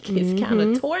 It's kind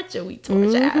of torture. We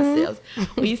torture ourselves.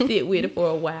 We sit with it for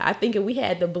a while. I think if we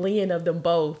had the blend of them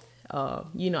both,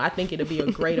 I think it'll be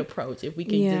a great approach if we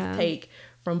can just take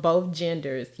from both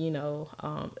genders,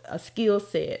 a skill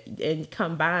set and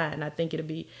combine. I think it'll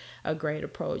be a great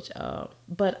approach.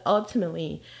 But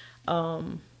ultimately,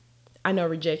 I know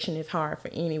rejection is hard for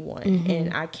anyone,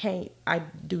 and I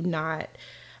do not,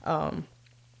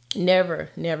 never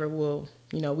will,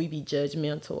 we be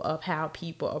judgmental of how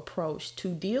people approach to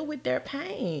deal with their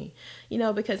pain,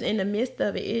 because in the midst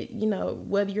of it,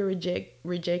 whether you're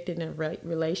rejected in a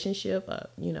relationship,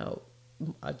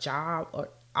 a job or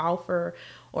offer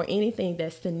or anything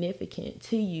that's significant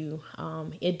to you,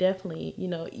 it definitely,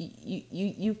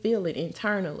 you feel it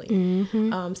internally.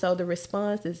 So the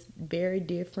response is very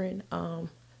different.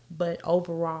 But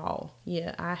overall,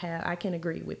 I can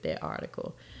agree with that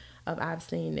article. I've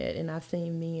seen that, and I've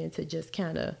seen men to just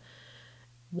kind of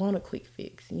want a quick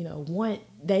fix.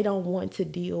 They don't want to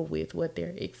deal with what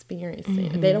they're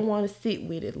experiencing. They don't want to sit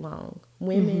with it long.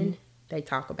 Women, they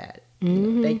talk about it.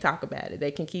 They talk about it.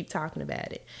 They can keep talking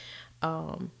about it.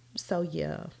 So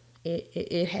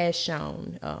it has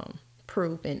shown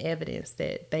proof and evidence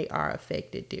that they are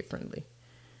affected differently,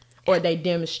 or they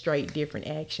demonstrate different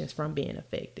actions from being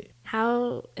affected.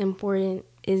 How important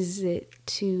is it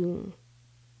to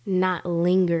not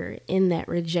linger in that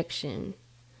rejection?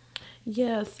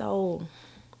 Yeah, so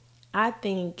I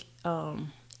think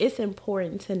it's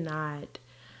important to not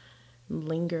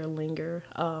linger.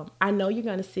 I know you're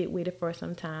going to sit with it for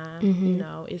some time.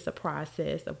 It's a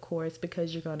process, of course,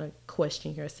 because you're going to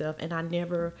question yourself, and I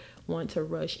never want to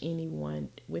rush anyone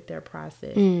with their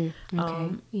process.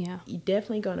 Okay. You're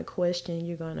definitely going to question.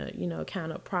 You're going to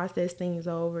kind of process things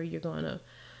over. You're going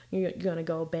to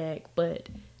go back, but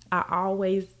I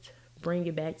always bring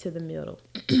it back to the middle.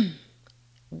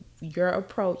 Your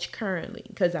approach currently,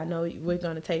 because I know we're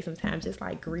going to take some time, just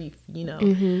like grief,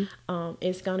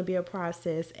 it's going to be a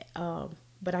process.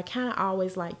 But I kind of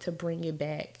always like to bring it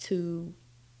back to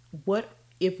what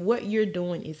you're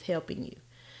doing is helping you.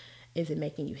 Is it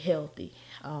making you healthy?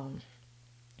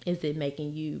 Is it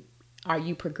making you, are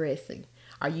you progressing?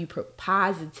 Are you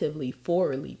positively,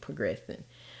 forwardly progressing?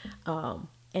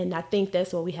 And I think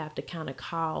that's what we have to kind of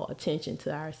call attention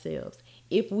to ourselves.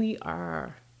 If we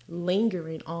are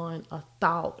lingering on a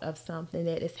thought of something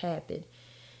that has happened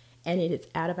and it is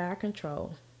out of our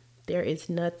control, there is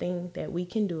nothing that we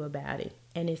can do about it,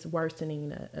 and it's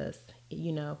worsening us.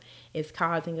 It's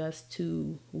causing us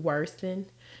to worsen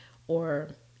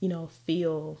or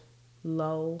feel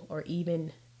low, or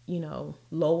even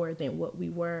lower than what we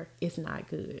were. It's not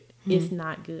good. It's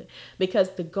not good,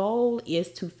 because the goal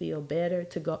is to feel better.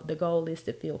 The goal is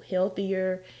to feel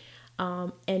healthier,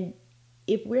 and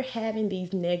if we're having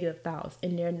these negative thoughts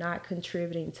and they're not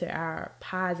contributing to our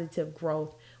positive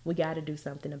growth, we got to do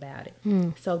something about it.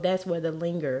 So that's where the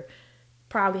linger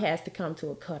probably has to come to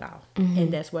a cutoff.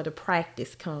 And that's where the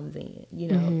practice comes in,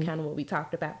 kind of what we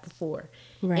talked about before.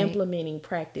 Right. Implementing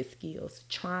practice skills,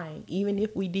 trying, even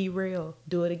if we derail,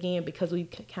 do it again, because we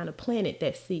kind of planted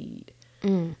that seed.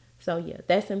 So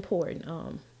that's important.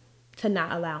 to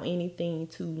not allow anything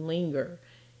to linger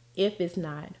if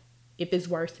it's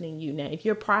worsening you. Now, if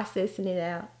you're processing it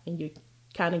out and you're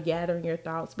kind of gathering your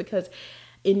thoughts, because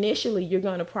initially you're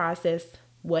going to process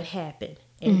what happened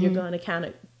and you're going to kind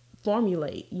of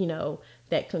formulate,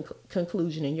 that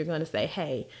conclusion, and you're going to say,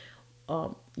 hey,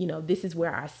 this is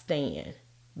where I stand.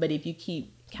 But if you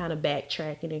keep kind of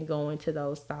backtracking and going to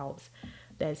those thoughts,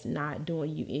 that's not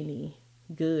doing you any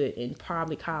good and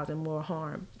probably causing more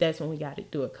harm. That's when we got to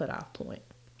do a cutoff point,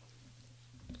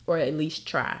 or at least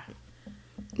try.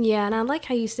 Yeah, and I like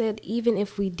how you said, even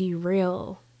if we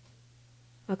derail,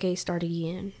 okay, start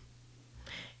again.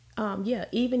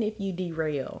 Even if you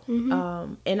derail.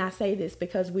 And I say this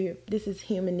because this is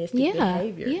humanistic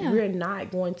behavior. Yeah. We're not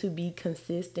going to be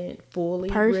consistent fully.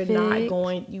 Perfect. We're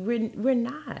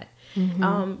not.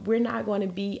 We're not going to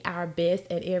be our best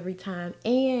at every time.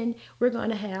 And we're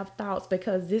going to have thoughts,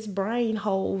 because this brain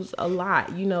holds a lot.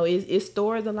 It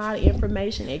stores a lot of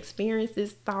information,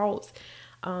 experiences, thoughts,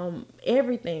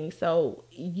 everything. So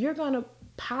you're going to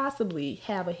possibly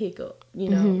have a hiccup,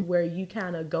 where you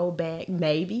kind of go back,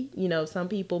 maybe, some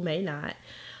people may not,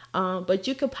 but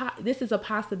you could, this is a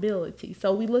possibility.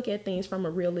 So we look at things from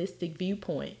a realistic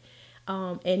viewpoint.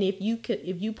 And if you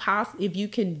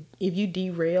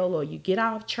derail or you get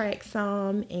off track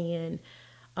some, and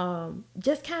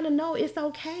just kind of know it's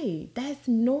okay. That's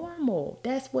normal.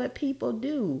 That's what people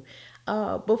do.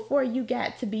 Before you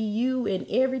got to be you and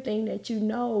everything that you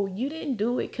didn't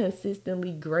do it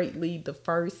consistently greatly the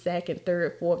first, second,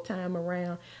 third, fourth time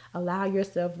around. Allow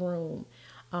yourself room.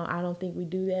 I don't think we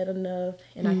do that enough.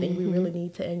 And I think we really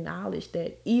need to acknowledge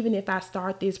that even if I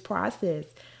start this process,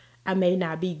 I may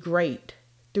not be great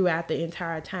throughout the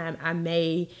entire time. I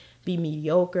may be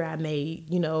mediocre. I may,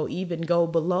 even go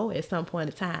below at some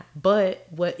point in time. But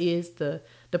what is the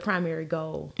primary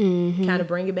goal? Kind of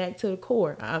bring it back to the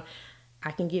core. I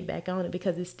can get back on it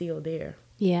because it's still there.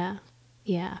 Yeah.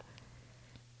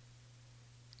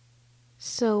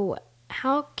 So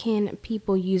how can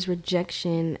people use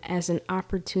rejection as an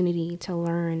opportunity to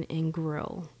learn and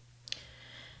grow?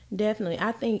 Definitely.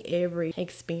 I think every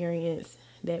experience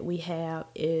that we have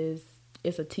is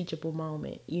a teachable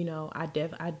moment. I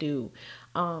do.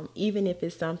 Even if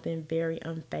it's something very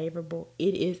unfavorable,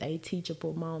 it is a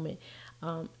teachable moment.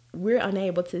 We're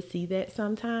unable to see that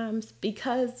sometimes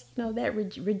because, that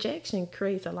rejection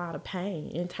creates a lot of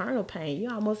pain, internal pain. You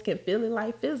almost can feel it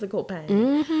like physical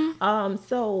pain.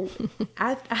 So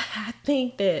I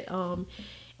think that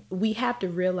we have to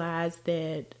realize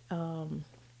that,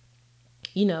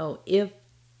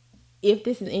 if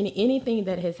this is anything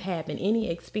that has happened, any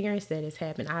experience that has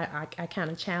happened, I kind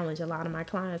of challenge a lot of my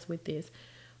clients with this.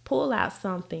 Pull out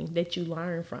something that you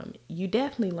learn from it. You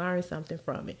definitely learn something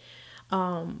from it.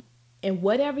 And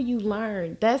whatever you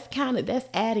learn, that's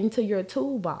adding to your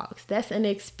toolbox. That's an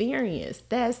experience.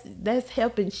 That's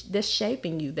helping, that's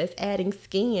shaping you. That's adding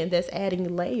skin. That's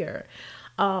adding layer.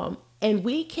 And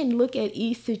we can look at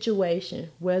each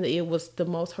situation, whether it was the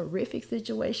most horrific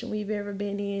situation we've ever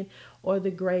been in or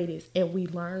the greatest, and we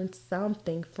learned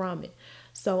something from it.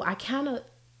 So I kind of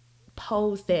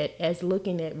pose that as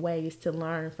looking at ways to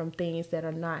learn from things that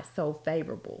are not so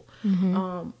favorable.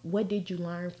 What did you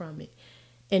learn from it?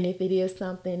 And if it is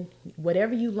something,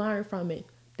 whatever you learn from it,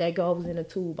 that goes in a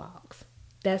toolbox.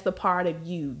 That's a part of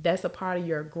you. That's a part of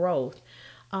your growth.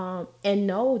 And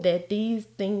know that these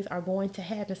things are going to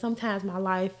happen. Sometimes my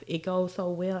life, it goes so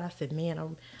well. I said,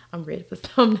 man, I'm ready for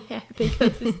something to happen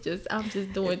because I'm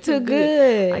just doing too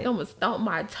good. Like I'm going to stomp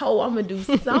my toe. I'm going to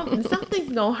do something.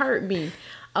 Something's going to hurt me.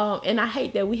 And I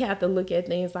hate that we have to look at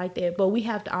things like that, but we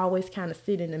have to always kind of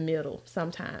sit in the middle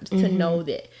sometimes to know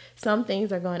that some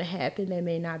things are going to happen that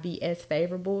may not be as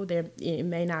favorable. It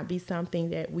may not be something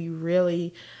that we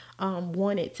really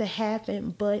wanted to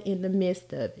happen, but in the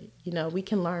midst of it, we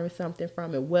can learn something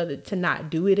from it, whether to not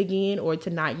do it again or to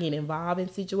not get involved in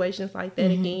situations like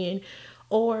that again,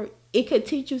 or it could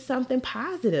teach you something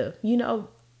positive,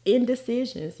 in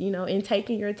decisions, in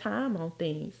taking your time on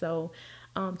things. So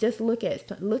just look at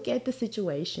the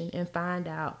situation and find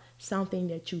out something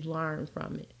that you learn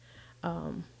from it,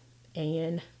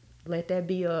 and let that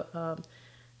be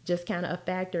just kind of a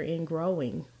factor in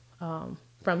growing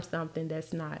from something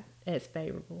that's not as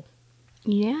favorable.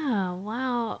 Yeah,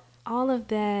 wow. All of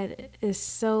that is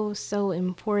so, so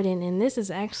important. And this is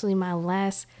actually my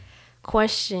last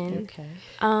question. Okay.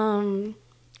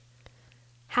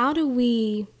 How do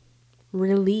we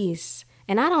release?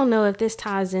 And I don't know if this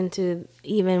ties into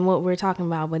even what we're talking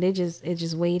about, but it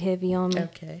just weighed heavy on me.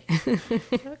 Okay.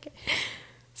 Okay.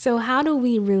 So how do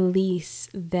we release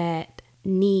that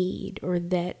need or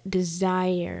that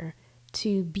desire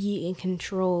to be in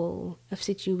control of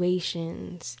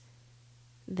situations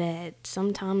that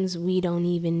sometimes we don't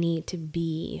even need to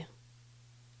be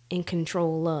in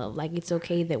control of. Like, it's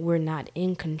okay that we're not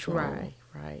in control.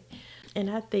 Right. And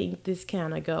I think this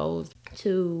kind of goes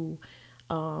to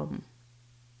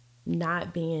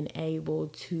not being able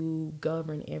to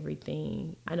govern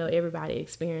everything. I know everybody's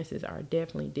experiences are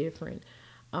definitely different.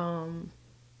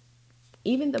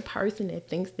 Even the person that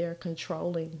thinks they're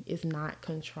controlling is not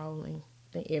controlling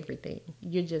everything.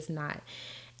 You're just not.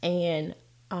 And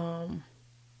I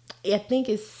think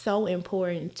it's so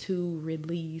important to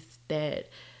release that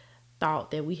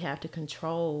thought that we have to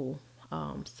control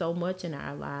so much in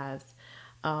our lives,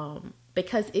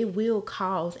 because it will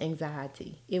cause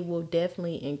anxiety. It will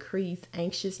definitely increase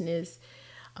anxiousness,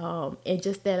 and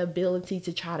just that ability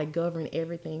to try to govern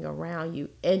everything around you.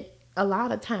 And a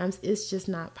lot of times it's just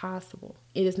not possible.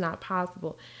 It is not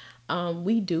possible.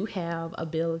 We do have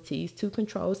abilities to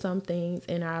control some things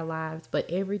in our lives, but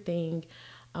everything,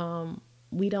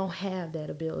 we don't have that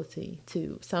ability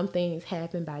to. Some things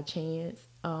happen by chance.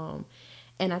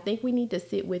 And I think we need to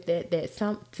sit with that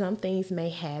some things may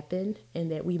happen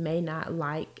and that we may not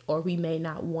like or we may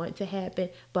not want to happen,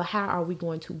 but how are we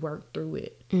going to work through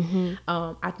it?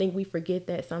 I think we forget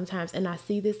that sometimes. And I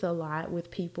see this a lot with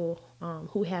people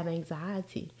who have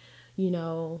anxiety. You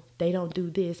know, they don't do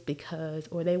this because,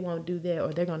 or they won't do that,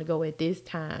 or they're going to go at this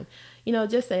time. You know,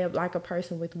 just say like a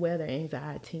person with weather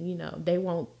anxiety, you know, they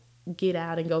won't get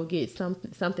out and go get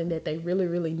something that they really,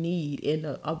 really need in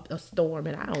a storm.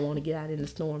 And I don't want to get out in the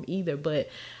storm either, but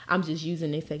I'm just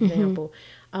using this example.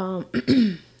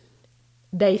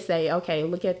 They say, okay,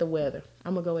 look at the weather.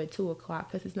 I'm going to go at 2:00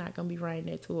 because it's not going to be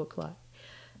raining at 2:00.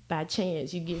 By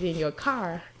chance, you get in your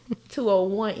car,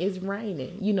 2:01 is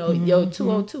raining. You know, your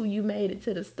 2:02, you made it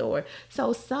to the store.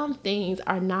 So some things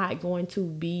are not going to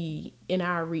be in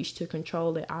our reach to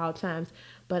control at all times.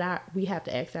 But we have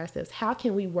to ask ourselves, how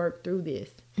can we work through this?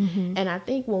 And I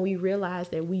think when we realize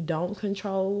that we don't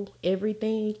control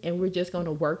everything and we're just going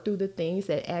to work through the things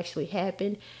that actually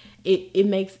happen,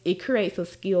 it creates a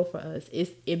skill for us.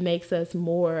 It makes us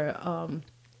more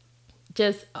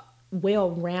just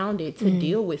well-rounded to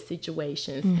deal with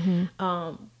situations.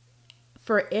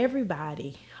 For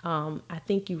everybody, I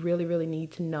think you really, really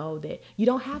need to know that you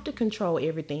don't have to control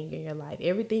everything in your life.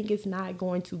 Everything is not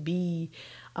going to be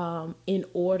in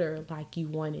order like you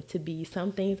want it to be.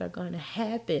 Some things are going to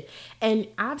happen. And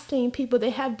I've seen people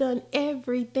that have done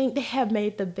everything. They have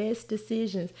made the best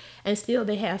decisions and still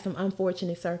they have some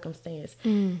unfortunate circumstance.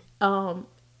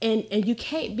 And you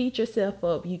can't beat yourself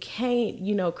up. You can't,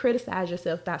 criticize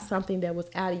yourself about something that was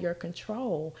out of your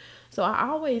control. So I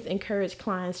always encourage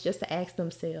clients just to ask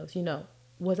themselves,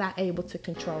 was I able to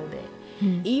control that?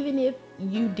 Even if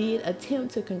you did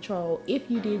attempt to control, if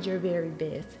you did your very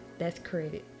best, that's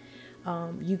credit.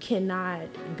 You cannot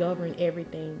govern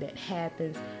everything that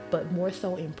happens, but more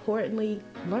so importantly,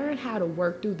 learn how to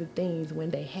work through the things when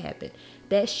they happen.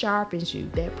 That sharpens you,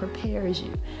 that prepares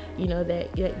you,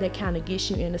 that kind of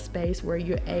gets you in a space where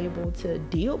you're able to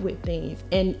deal with things.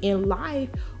 And in life,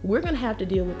 we're going to have to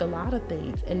deal with a lot of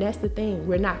things. And that's the thing.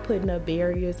 We're not putting up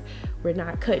barriers. We're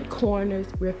not cutting corners.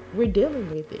 We're dealing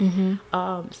with it.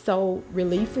 So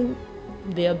releasing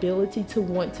the ability to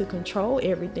want to control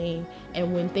everything,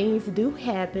 and when things do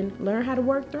happen, learn how to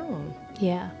work through them.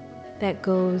 Yeah, that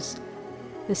goes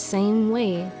the same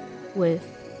way with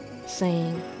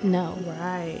saying no.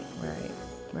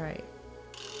 Right.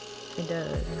 It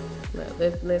does.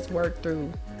 Let's work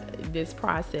through this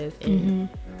process and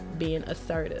being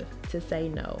assertive to say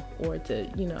no, or to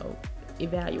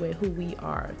evaluate who we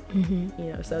are,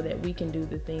 so that we can do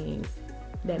the things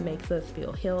that makes us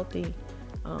feel healthy,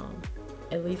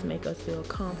 at least make us feel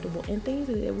comfortable, and things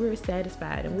that we're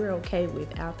satisfied and we're okay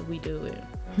with after we do it.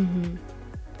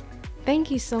 Thank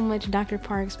you so much, Dr.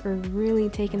 Parks, for really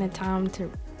taking the time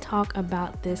to talk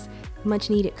about this much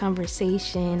needed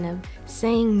conversation of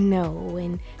saying no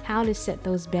and how to set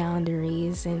those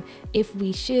boundaries, and if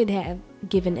we should have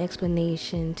given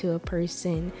explanation to a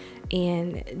person,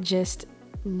 and just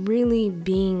really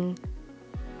being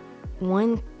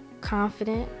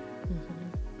confident,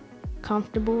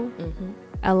 comfortable,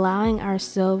 allowing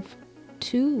ourselves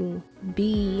to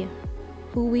be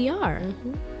who we are.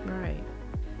 Right.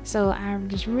 So I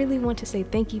just really want to say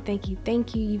thank you.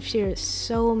 You've shared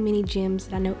so many gems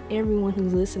that I know everyone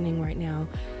who's listening right now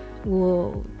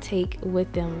will take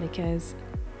with them, because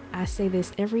I say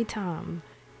this every time.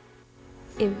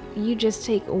 If you just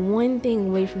take one thing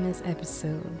away from this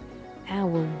episode, I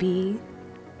will be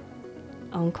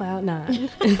on cloud 9.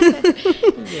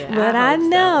 Yeah, but I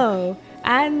know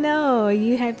I know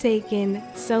you have taken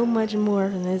so much more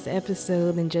from this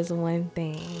episode than just one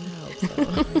thing. I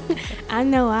hope so. I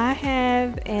know I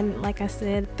have, and like I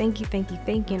said, thank you,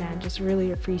 and I just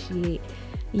really appreciate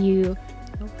you.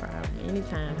 No problem.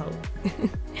 Anytime, Hope.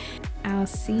 I'll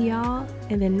see y'all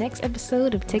in the next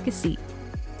episode of Take a Seat.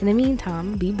 In the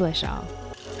meantime, be blessed, y'all.